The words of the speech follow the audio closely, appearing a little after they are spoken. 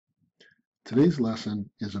Today's lesson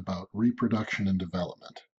is about reproduction and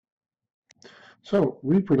development. So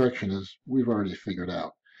reproduction, as we've already figured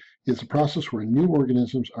out, is a process where new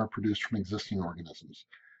organisms are produced from existing organisms.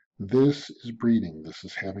 This is breeding. This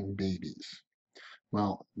is having babies.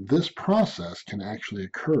 Well, this process can actually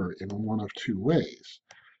occur in one of two ways.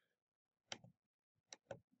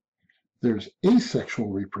 There's asexual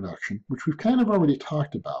reproduction, which we've kind of already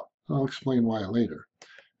talked about, and I'll explain why later.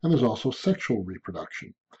 And there's also sexual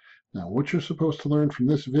reproduction. Now, what you're supposed to learn from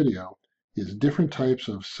this video is different types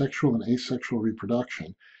of sexual and asexual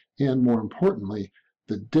reproduction, and more importantly,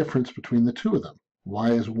 the difference between the two of them.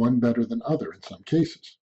 Why is one better than other in some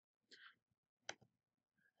cases?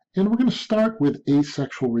 And we're going to start with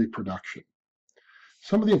asexual reproduction.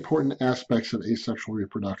 Some of the important aspects of asexual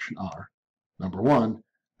reproduction are, number one,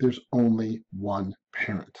 there's only one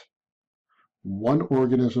parent. One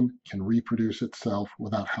organism can reproduce itself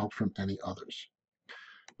without help from any others.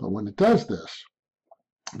 But when it does this,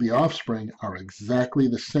 the offspring are exactly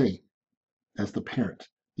the same as the parent.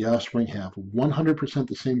 The offspring have 100%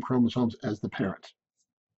 the same chromosomes as the parent.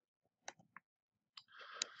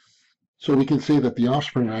 So we can say that the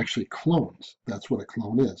offspring are actually clones. That's what a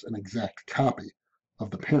clone is, an exact copy of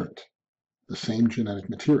the parent, the same genetic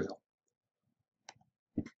material.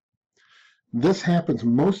 This happens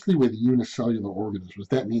mostly with unicellular organisms.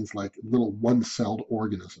 That means like little one-celled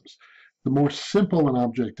organisms. The more simple an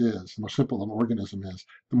object is, the more simple an organism is,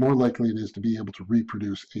 the more likely it is to be able to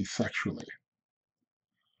reproduce asexually.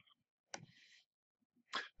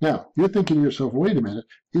 Now, you're thinking to yourself, wait a minute,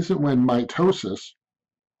 isn't when mitosis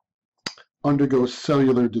undergoes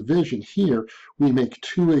cellular division here, we make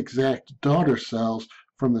two exact daughter cells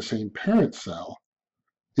from the same parent cell?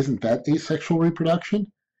 Isn't that asexual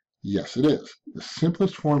reproduction? Yes, it is. The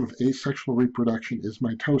simplest form of asexual reproduction is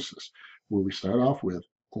mitosis, where we start off with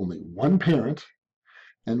only one parent,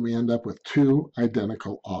 and we end up with two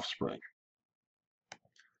identical offspring.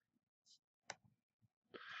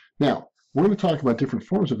 Now, we're going to talk about different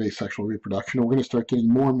forms of asexual reproduction, and we're going to start getting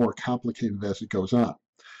more and more complicated as it goes on.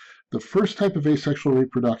 The first type of asexual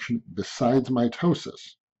reproduction, besides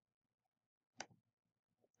mitosis,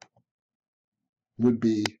 would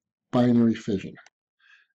be binary fission.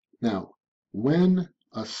 Now, when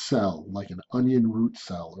a cell, like an onion root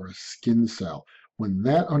cell or a skin cell, when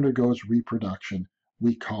that undergoes reproduction,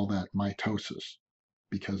 we call that mitosis,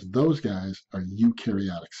 because those guys are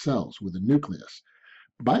eukaryotic cells with a nucleus.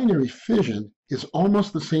 Binary fission is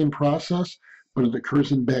almost the same process, but it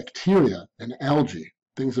occurs in bacteria and algae,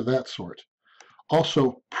 things of that sort.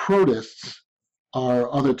 Also, protists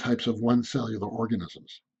are other types of one-cellular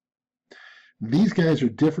organisms. These guys are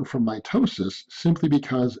different from mitosis simply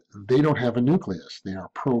because they don't have a nucleus. They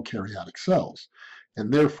are prokaryotic cells,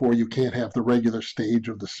 and therefore you can't have the regular stage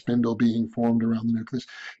of the spindle being formed around the nucleus.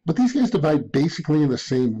 But these guys divide basically in the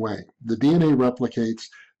same way. The DNA replicates,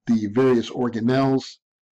 the various organelles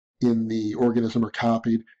in the organism are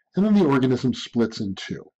copied, and then the organism splits in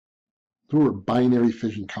two. That's where binary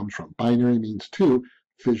fission comes from. Binary means two,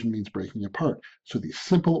 fission means breaking apart. So these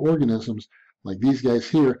simple organisms, like these guys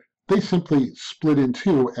here, they simply split in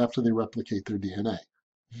two after they replicate their DNA.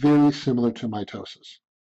 Very similar to mitosis.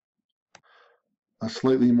 A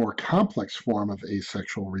slightly more complex form of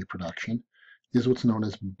asexual reproduction is what's known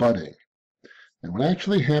as budding. And what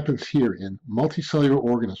actually happens here in multicellular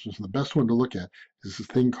organisms, and the best one to look at is this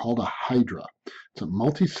thing called a hydra. It's a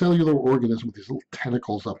multicellular organism with these little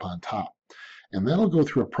tentacles up on top. And that'll go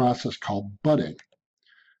through a process called budding,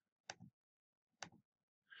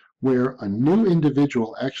 where a new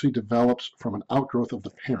individual actually develops from an outgrowth of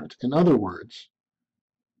the parent. In other words,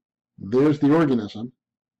 there's the organism,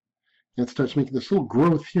 and it starts making this little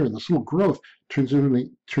growth here, and this little growth turns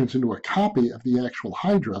into a copy of the actual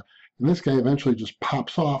hydra, and this guy eventually just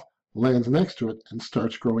pops off, lands next to it, and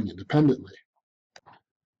starts growing independently.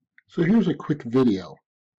 So here's a quick video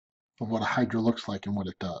of what a hydra looks like and what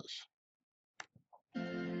it does.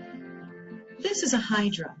 This is a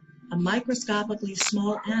hydra, a microscopically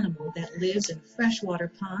small animal that lives in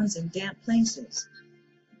freshwater ponds and damp places.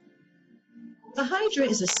 The hydra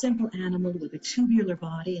is a simple animal with a tubular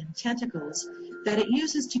body and tentacles that it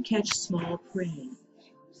uses to catch small prey.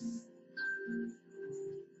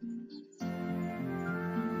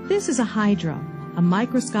 This is a hydra, a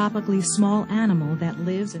microscopically small animal that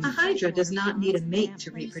lives in... A hydra does not need a mate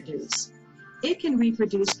to reproduce. It can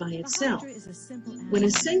reproduce by itself. When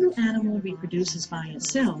a single animal reproduces by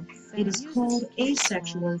itself, it is called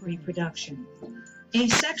asexual reproduction.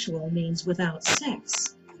 Asexual means without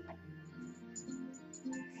sex.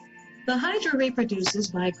 The hydra reproduces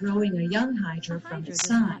by growing a young hydra from its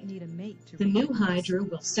side. The new hydra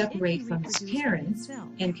will separate from its parent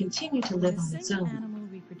and continue to live on its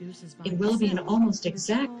own. It will be an almost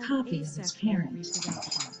exact copy of its parent.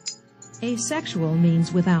 Asexual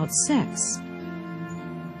means without sex.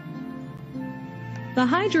 The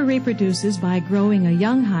hydra reproduces by growing a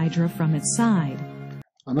young hydra from its side.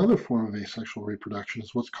 Another form of asexual reproduction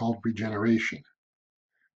is what's called regeneration.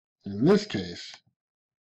 In this case,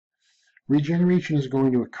 regeneration is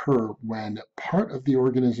going to occur when part of the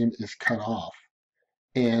organism is cut off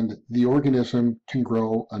and the organism can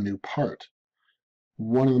grow a new part.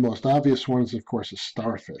 One of the most obvious ones, of course, is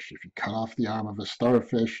starfish. If you cut off the arm of a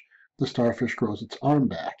starfish, the starfish grows its arm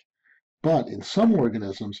back. But in some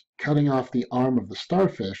organisms, cutting off the arm of the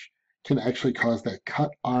starfish can actually cause that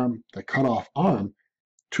cut off arm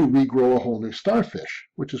to regrow a whole new starfish,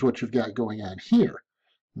 which is what you've got going on here.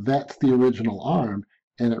 That's the original arm,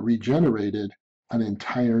 and it regenerated an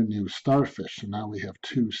entire new starfish. So now we have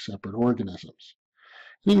two separate organisms.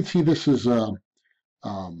 You can see this is an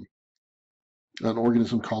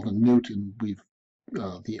organism called a newt, and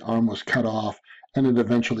the arm was cut off, and it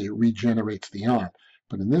eventually regenerates the arm.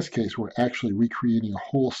 But in this case, we're actually recreating a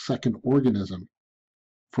whole second organism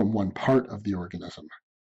from one part of the organism.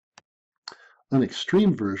 An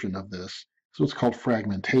extreme version of this is what's called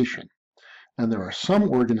fragmentation. And there are some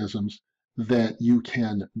organisms that you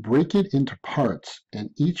can break it into parts, and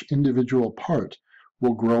each individual part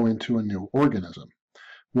will grow into a new organism.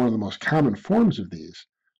 One of the most common forms of these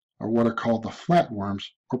are what are called the flatworms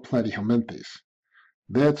or platyhelminthes.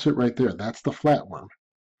 That's it right there. That's the flatworm.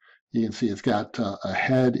 You can see it's got a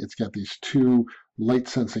head, it's got these two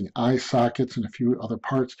light-sensing eye sockets and a few other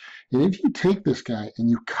parts. And if you take this guy and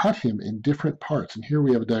you cut him in different parts, and here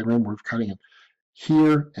we have a diagram where we're cutting him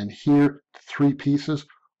here and here, 3 pieces,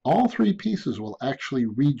 all 3 pieces will actually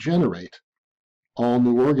regenerate all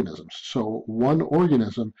new organisms. So one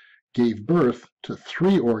organism gave birth to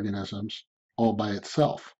 3 organisms all by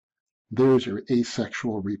itself. There's your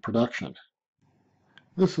asexual reproduction.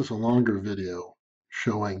 This is a longer video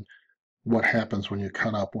showing what happens when you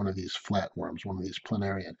cut up one of these flatworms, one of these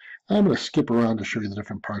planarian. I'm going to skip around to show you the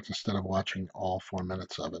different parts instead of watching all 4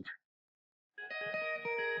 minutes of it.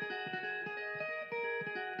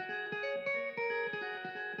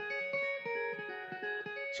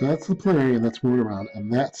 So that's the planarian that's moving around,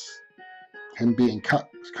 and that's him being cut.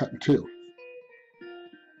 It's cut in 2.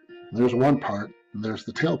 There's one part, and there's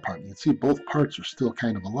the tail part. You can see both parts are still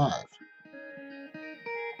kind of alive.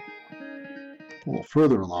 A little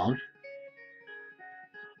further along,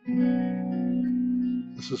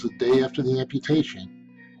 this is a day after the amputation,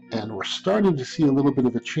 and we're starting to see a little bit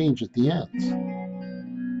of a change at the ends.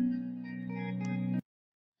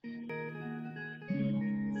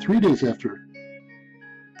 3 days after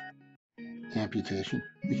amputation,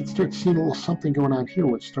 you can start seeing a little something going on here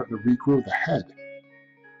where it's starting to regrow the head.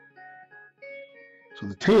 So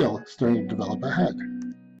the tail is starting to develop a head.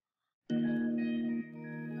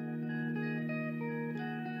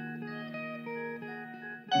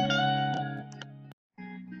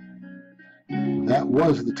 That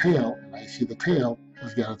was the tail, and I see the tail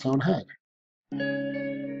has got its own head.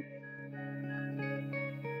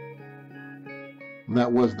 And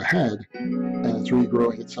that was the head, and it's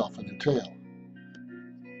regrowing itself a new tail.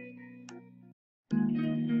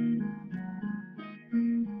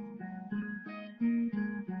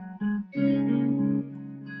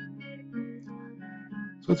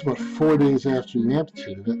 So it's about 4 days after you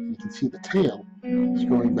amputated it, and you can see the tail is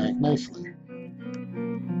growing back nicely.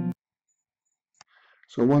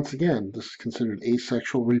 So once again, this is considered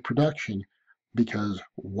asexual reproduction because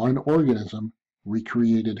one organism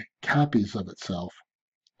recreated copies of itself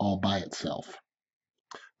all by itself.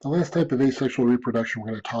 The last type of asexual reproduction we're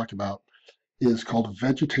going to talk about is called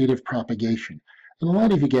vegetative propagation. And a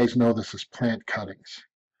lot of you guys know this as plant cuttings.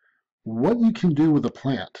 What you can do with a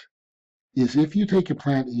plant is if you take a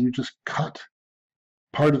plant and you just cut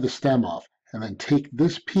part of the stem off and then take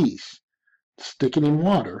this piece, stick it in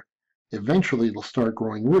water, eventually it'll start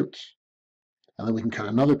growing roots. And then we can cut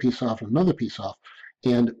another piece off and another piece off.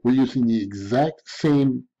 And we're using the exact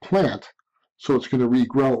same plant, so it's going to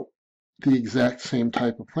regrow the exact same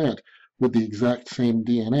type of plant with the exact same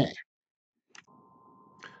DNA.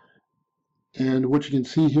 And what you can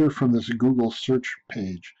see here from this Google search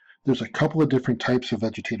page, there's a couple of different types of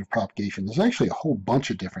vegetative propagation. There's actually a whole bunch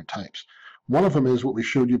of different types. One of them is what we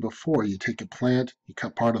showed you before. You take a plant, you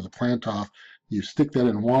cut part of the plant off, you stick that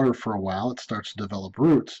in water for a while, it starts to develop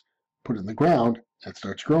roots, put it in the ground, and it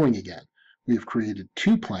starts growing again. We have created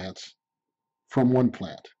 2 plants from one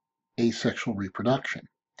plant, asexual reproduction.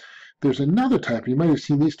 There's another type, and you might have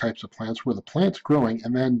seen these types of plants, where the plant's growing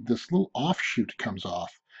and then this little offshoot comes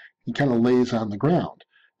off and kind of lays on the ground.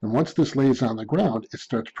 And once this lays on the ground, it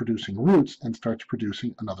starts producing roots and starts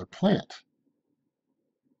producing another plant.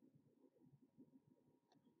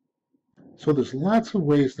 So there's lots of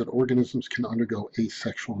ways that organisms can undergo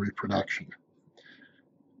asexual reproduction.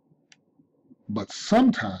 But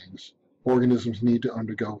sometimes organisms need to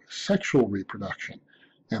undergo sexual reproduction.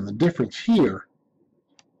 And the difference here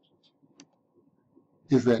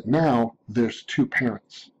is that now there's two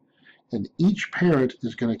parents. And each parent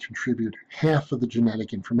is going to contribute half of the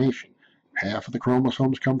genetic information. Half of the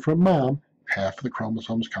chromosomes come from mom, half of the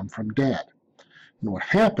chromosomes come from dad. And what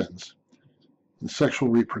happens in sexual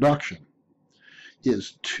reproduction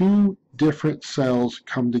is two different cells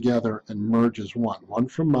come together and merge as one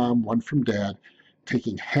from mom, one from dad,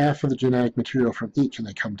 taking half of the genetic material from each, and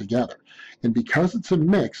they come together. And because it's a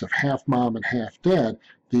mix of half mom and half dad,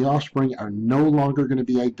 the offspring are no longer going to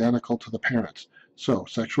be identical to the parents. So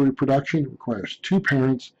sexual reproduction requires two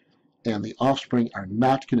parents, and the offspring are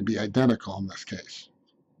not going to be identical in this case.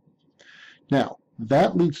 Now,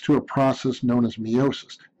 that leads to a process known as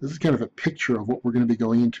meiosis. This is kind of a picture of what we're going to be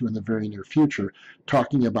going into in the very near future,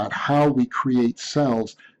 talking about how we create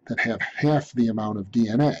cells that have half the amount of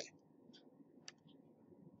DNA.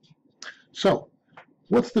 So,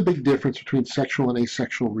 what's the big difference between sexual and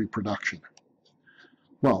asexual reproduction?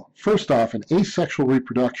 Well, first off, an asexual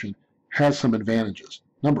reproduction has some advantages.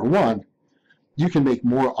 Number one, you can make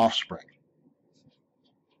more offspring.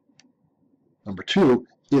 Number two,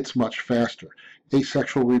 it's much faster.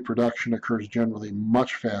 Asexual reproduction occurs generally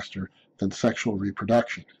much faster than sexual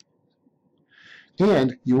reproduction.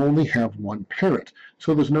 And you only have one parent,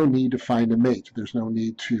 so there's no need to find a mate. There's no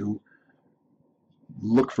need to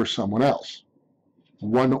look for someone else.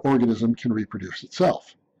 One organism can reproduce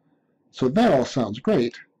itself. So that all sounds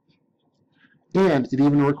great, and it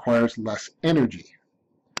even requires less energy.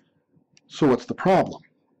 So what's the problem?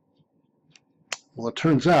 Well, it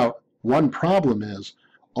turns out one problem is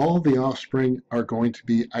all the offspring are going to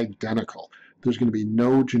be identical. There's going to be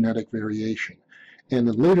no genetic variation. And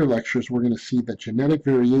in later lectures, we're going to see that genetic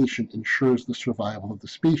variation ensures the survival of the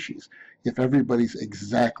species. If everybody's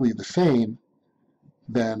exactly the same,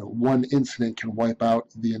 then one incident can wipe out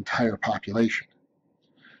the entire population.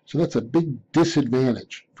 So that's a big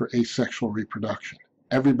disadvantage for asexual reproduction.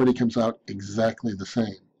 Everybody comes out exactly the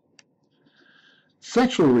same.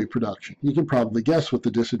 Sexual reproduction, you can probably guess what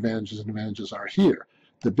the disadvantages and advantages are here.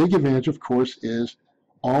 The big advantage, of course, is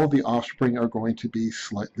all the offspring are going to be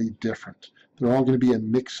slightly different. They're all going to be a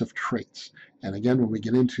mix of traits. And again, when we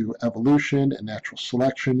get into evolution and natural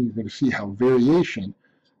selection, you're going to see how variation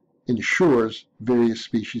ensures various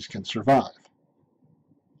species can survive.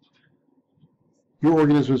 Your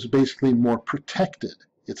organism is basically more protected.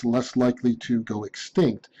 It's less likely to go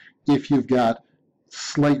extinct if you've got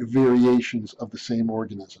slight variations of the same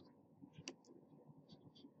organism.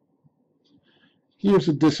 Here's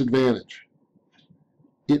a disadvantage.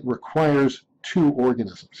 It requires two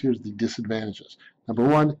organisms. Here's the disadvantages. Number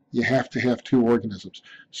one, you have to have two organisms.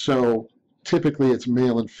 So typically it's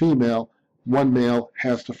male and female. One male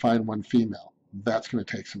has to find one female. That's going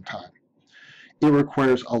to take some time. It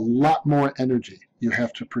requires a lot more energy. You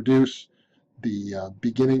have to produce the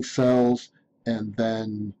beginning cells, and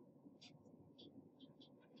then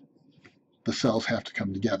the cells have to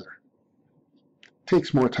come together. It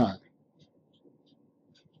takes more time.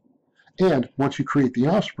 And once you create the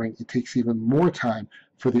offspring, it takes even more time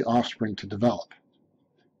for the offspring to develop.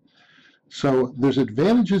 So there's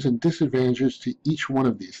advantages and disadvantages to each one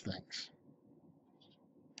of these things.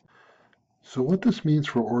 So what this means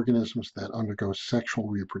for organisms that undergo sexual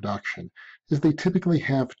reproduction is they typically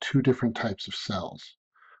have two different types of cells.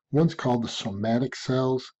 One's called the somatic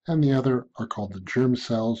cells, and the other are called the germ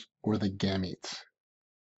cells or the gametes.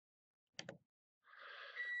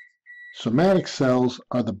 Somatic cells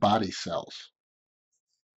are the body cells.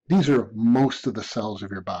 These are most of the cells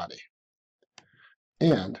of your body.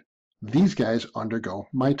 And these guys undergo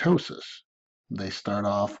mitosis. They start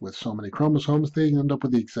off with so many chromosomes, they end up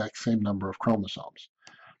with the exact same number of chromosomes.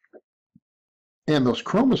 And those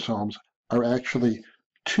chromosomes are actually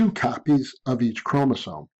two copies of each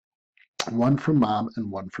chromosome, one from mom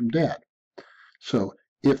and one from dad. So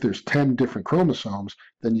if there's 10 different chromosomes,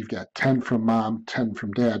 then you've got 10 from mom, 10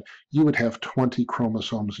 from dad. You would have 20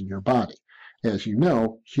 chromosomes in your body. As you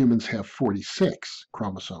know, humans have 46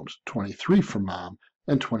 chromosomes, 23 from mom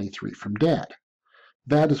and 23 from dad.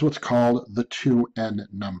 That is what's called the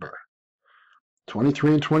 2n number.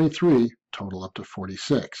 23 and 23 total up to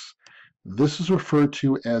 46. This is referred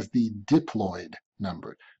to as the diploid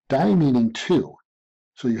number. Di meaning two.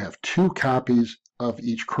 So you have 2 copies of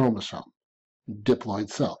each chromosome, diploid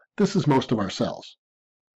cell. This is most of our cells.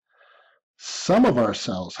 Some of our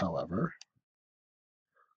cells, however,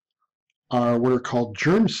 are what are called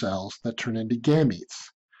germ cells that turn into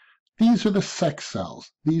gametes. These are the sex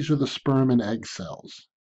cells. These are the sperm and egg cells.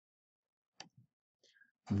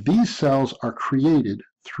 These cells are created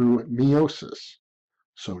through meiosis.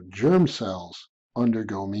 So germ cells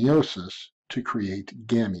undergo meiosis to create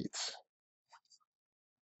gametes,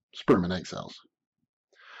 sperm and egg cells.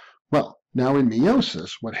 Well, now in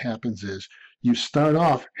meiosis, what happens is you start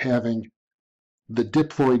off having the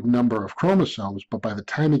diploid number of chromosomes, but by the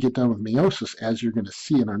time you get done with meiosis, as you're going to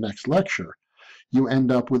see in our next lecture, you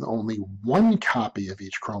end up with only 1 copy of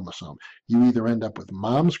each chromosome. You either end up with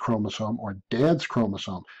mom's chromosome or dad's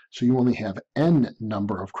chromosome, so you only have n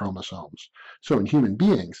number of chromosomes. So in human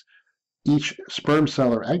beings, each sperm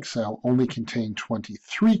cell or egg cell only contains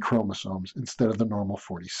 23 chromosomes instead of the normal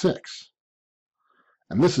 46.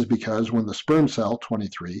 And this is because when the sperm cell,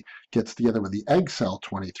 23, gets together with the egg cell,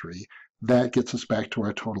 23, that gets us back to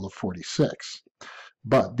our total of 46.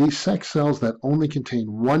 But these sex cells that only contain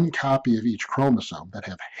 1 copy of each chromosome, that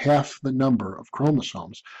have half the number of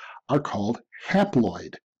chromosomes, are called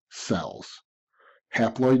haploid cells.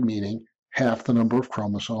 Haploid meaning half the number of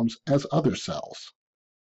chromosomes as other cells.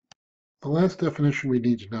 The last definition we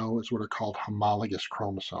need to know is what are called homologous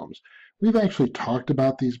chromosomes. We've actually talked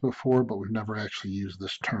about these before, but we've never actually used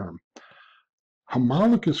this term.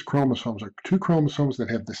 Homologous chromosomes are 2 chromosomes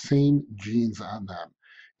that have the same genes on them.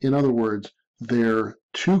 In other words, they're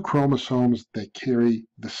 2 chromosomes that carry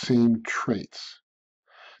the same traits.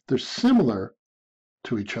 They're similar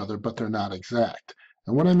to each other, but they're not exact.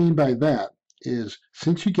 And what I mean by that is,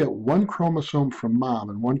 since you get 1 chromosome from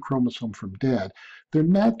mom and 1 chromosome from dad, they're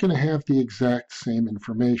not going to have the exact same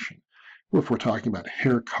information. If we're talking about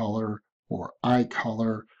hair color or eye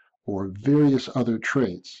color or various other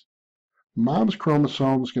traits, mom's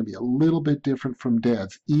chromosome is going to be a little bit different from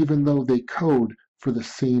dad's, even though they code for the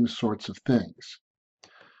same sorts of things.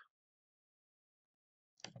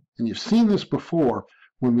 And you've seen this before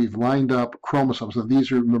when we've lined up chromosomes. And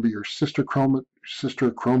these are, remember, your sister chromatids,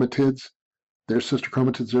 their sister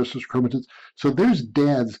chromatids, their sister chromatids. So there's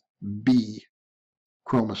dad's B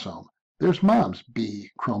chromosome. There's mom's B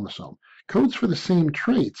chromosome. Codes for the same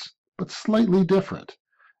traits, but slightly different.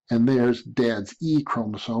 And there's dad's E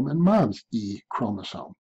chromosome and mom's E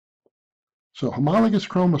chromosome. So homologous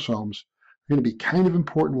chromosomes are going to be kind of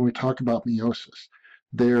important when we talk about meiosis.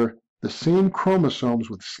 They're the same chromosomes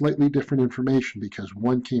with slightly different information because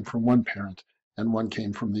one came from one parent and one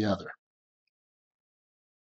came from the other.